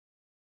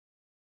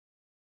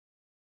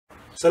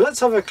So let's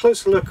have a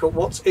closer look at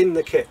what's in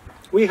the kit.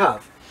 We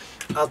have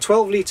our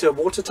 12-litre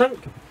water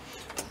tank,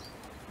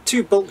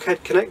 2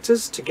 bulkhead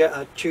connectors to get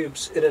our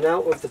tubes in and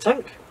out of the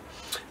tank.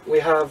 We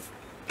have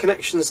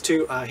connections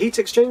to our heat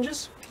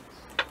exchangers.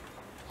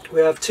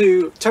 We have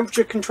 2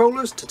 temperature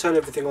controllers to turn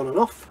everything on and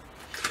off.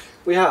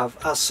 We have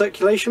our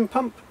circulation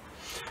pump,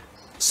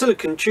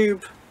 silicone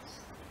tube,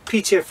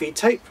 PTFE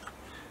tape,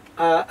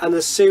 and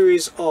a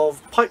series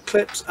of pipe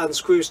clips and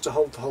screws to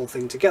hold the whole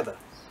thing together.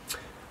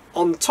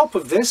 On top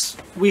of this,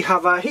 we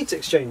have our heat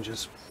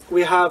exchangers.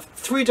 We have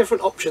 3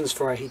 different options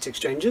for our heat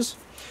exchangers.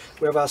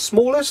 We have our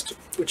smallest,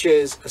 which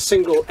is a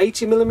single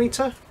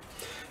 80mm.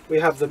 We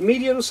have the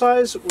medium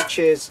size, which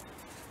is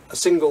a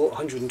single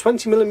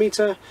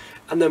 120mm,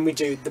 and then we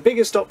do the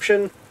biggest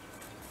option,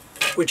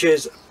 which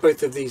is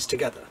both of these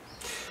together.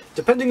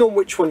 Depending on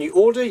which one you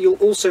order, you'll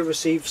also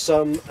receive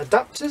some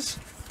adapters.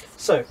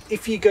 So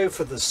if you go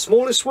for the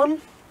smallest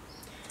one,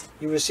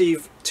 you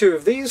receive 2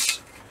 of these,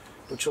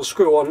 which will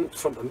screw on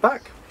front and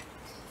back.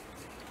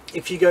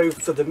 If you go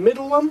for the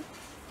middle one,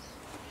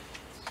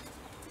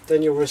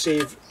 then you'll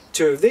receive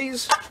 2 of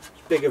these,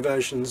 bigger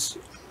versions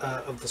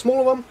of the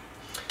smaller one.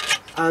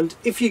 And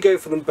if you go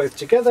for them both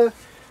together,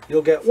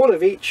 you'll get 1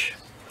 of each,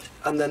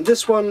 and then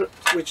this one,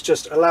 which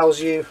just allows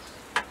you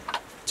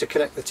to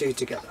connect the 2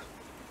 together.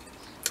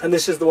 And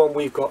this is the one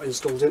we've got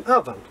installed in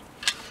our van.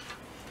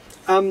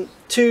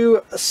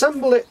 To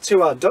assemble it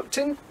to our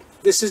ducting,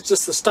 this is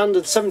just the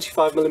standard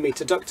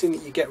 75mm ducting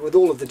that you get with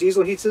all of the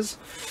diesel heaters.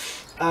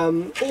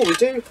 All we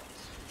do,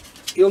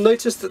 you'll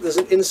notice that there's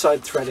an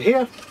inside thread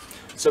here,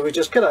 so we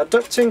just get our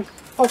ducting,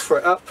 offer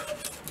it up,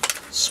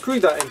 screw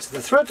that into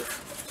the thread,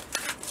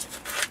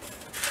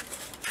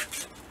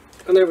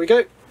 and there we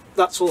go,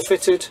 that's all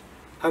fitted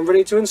and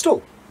ready to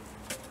install.